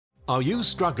Are you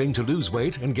struggling to lose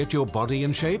weight and get your body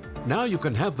in shape? Now you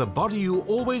can have the body you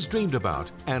always dreamed about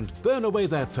and burn away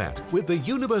that fat with the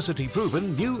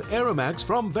university-proven new Aeromax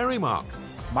from Aeromax.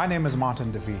 My name is Martin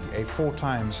Devie, a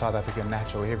 4-time South African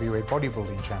natural heavyweight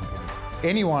bodybuilding champion.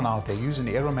 Anyone out there using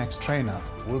the Aeromax trainer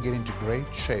will get into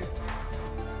great shape.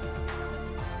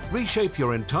 Reshape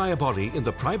your entire body in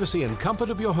the privacy and comfort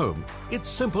of your home. It's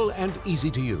simple and easy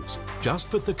to use. Just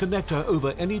fit the connector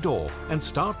over any door and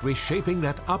start reshaping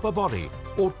that upper body.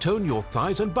 Or tone your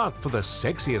thighs and butt for the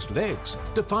sexiest legs.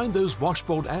 Define those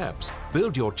washboard abs.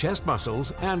 Build your chest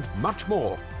muscles and much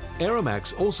more.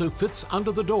 Aeromax also fits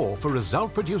under the door for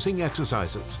result-producing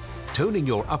exercises, toning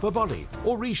your upper body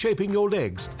or reshaping your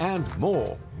legs and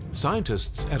more.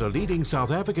 Scientists at a leading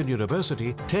South African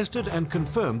university tested and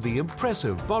confirmed the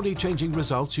impressive body-changing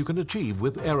results you can achieve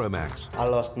with Aeromax. I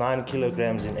lost 9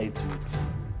 kilograms in 8 weeks.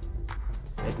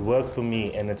 It worked for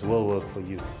me and it will work for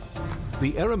you.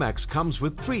 The Aeromax comes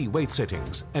with 3 weight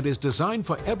settings and is designed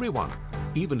for everyone,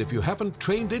 even if you haven't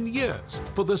trained in years.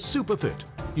 For the super fit,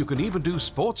 you can even do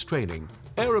sports training.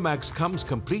 Aeromax comes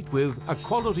complete with a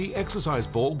quality exercise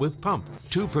ball with pump,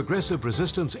 2 progressive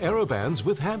resistance aerobands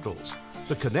with handles,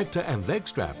 the connector and leg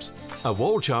straps, a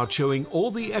wall chart showing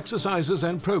all the exercises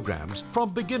and programs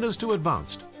from beginners to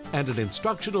advanced, and an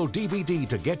instructional DVD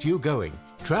to get you going.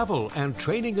 Travel and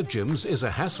training at gyms is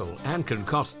a hassle and can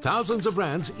cost thousands of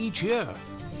rands each year.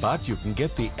 But you can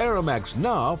get the Aeromax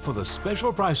now for the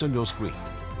special price on your screen.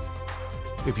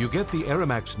 If you get the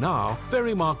Aeromax now,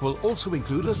 Aeromax will also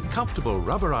include a comfortable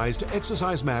rubberized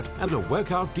exercise mat and a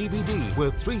workout DVD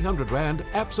worth 300 Rand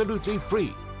absolutely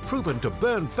free. Proven to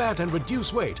burn fat and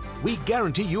reduce weight, we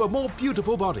guarantee you a more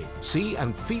beautiful body. See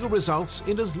and feel results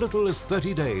in as little as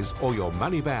 30 days or your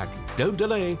money back. Don't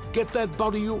delay, get that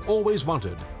body you always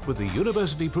wanted with the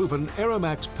university-proven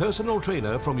Aeromax personal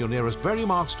trainer from your nearest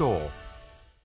Aeromax store.